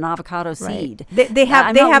tree from an avocado seed. They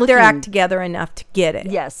have their act together enough to get it.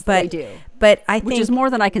 Yes, they do. But I think, which is more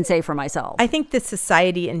than I can say for myself. I think the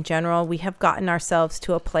society in general, we have gotten ourselves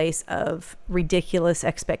to a place of ridiculous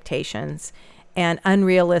expectations and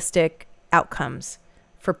unrealistic outcomes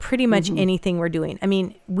for pretty much anything we're doing. I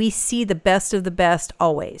mean, we see the best of the best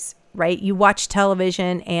always, right? You watch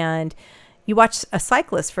television and You watch a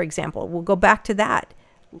cyclist, for example. We'll go back to that.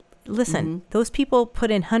 Listen, those people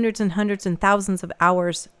put in hundreds and hundreds and thousands of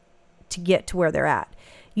hours to get to where they're at.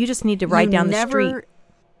 You just need to ride down the street.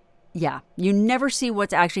 Yeah, you never see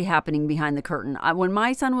what's actually happening behind the curtain. When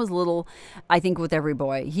my son was little, I think with every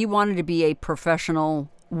boy, he wanted to be a professional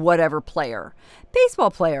whatever player,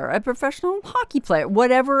 baseball player, a professional hockey player,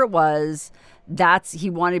 whatever it was. He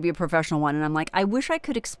wanted to be a professional one. And I'm like, I wish I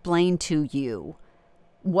could explain to you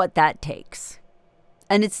what that takes.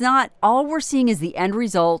 And it's not, all we're seeing is the end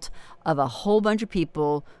result of a whole bunch of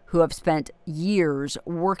people who have spent years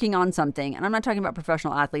working on something. And I'm not talking about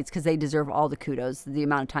professional athletes because they deserve all the kudos, the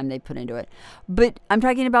amount of time they put into it. But I'm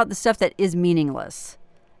talking about the stuff that is meaningless.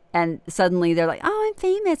 And suddenly they're like, oh, I'm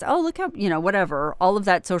famous. Oh, look how, whatever. All of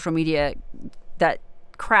that social media, that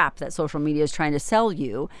crap that social media is trying to sell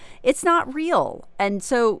you, it's not real. And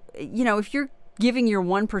so, if you're giving your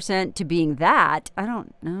 1% to being that, I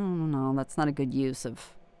don't know. That's not a good use of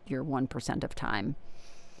your 1% of time.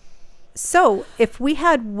 So if we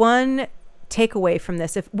had one takeaway from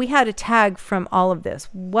this, if we had a tag from all of this,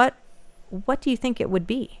 what do you think it would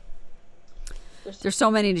be? There's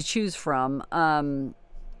so many to choose from.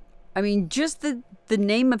 Just the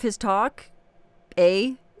name of his talk,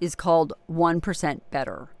 is called 1%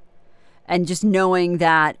 Better. And just knowing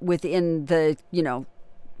that within the,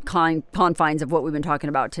 confines of what we've been talking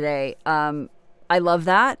about today, I love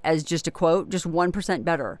that as just a quote, just 1%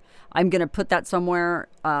 better. I'm going to put that somewhere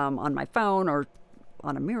on my phone or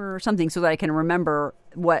on a mirror or something so that I can remember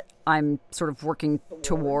what I'm sort of working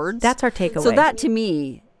towards. That's our takeaway. So that to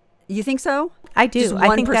me, you think so? I do. Just 1%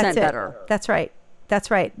 I think that's better. That's right. That's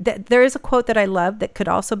right. There is a quote that I love that could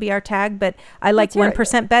also be our tag, but I like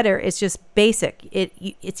 1% better. It's just basic.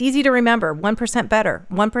 It's easy to remember. 1% better.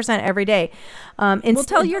 1% every day. We'll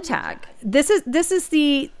tell your tag. This is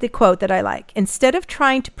the quote that I like. Instead of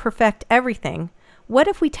trying to perfect everything, what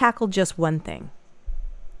if we tackle just one thing?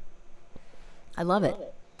 I love it.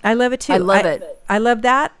 I love it too. I love it. I love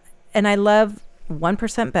that, and I love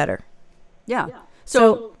 1% better. Yeah.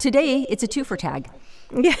 So today it's a 2 for tag.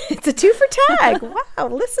 Yeah, it's a 2 for tag. Wow,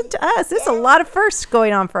 listen to us. There's a lot of firsts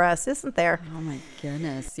going on for us, isn't there? Oh my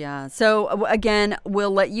goodness, yeah. So again,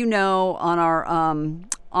 we'll let you know on our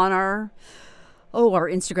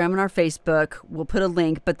Instagram and our Facebook. We'll put a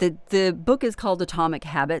link, but the book is called Atomic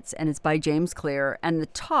Habits and it's by James Clear, and the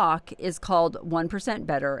talk is called 1%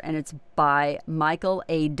 Better and it's by Michael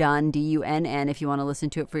A. Dunn, Dunn. If you want to listen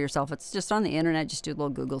to it for yourself, it's just on the internet. Just do a little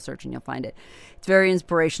Google search and you'll find it. It's very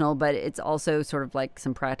inspirational, but it's also sort of like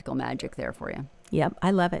some practical magic there for you. Yep, I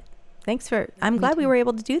love it. I'm glad we were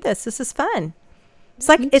able to do this. This is fun.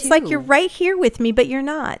 It's like you're right here with me, but you're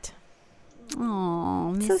not.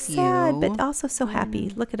 Oh, so sad, but also so happy.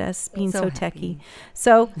 Look at us being so techie. Happy.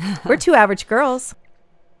 So we're 2 average girls.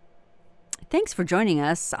 Thanks for joining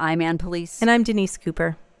us. I'm Ann Police. And I'm Denise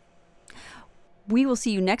Cooper. We will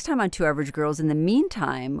see you next time on 2 Average Girls. In the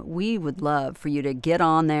meantime, we would love for you to get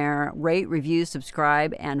on there, rate, review,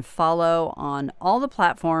 subscribe, and follow on all the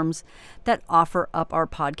platforms that offer up our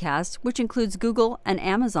podcast, which includes Google and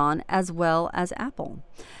Amazon, as well as Apple.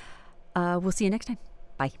 We'll see you next time.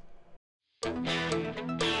 Bye.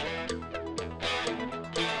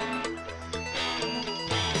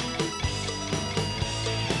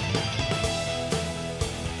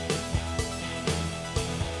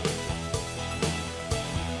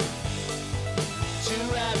 Two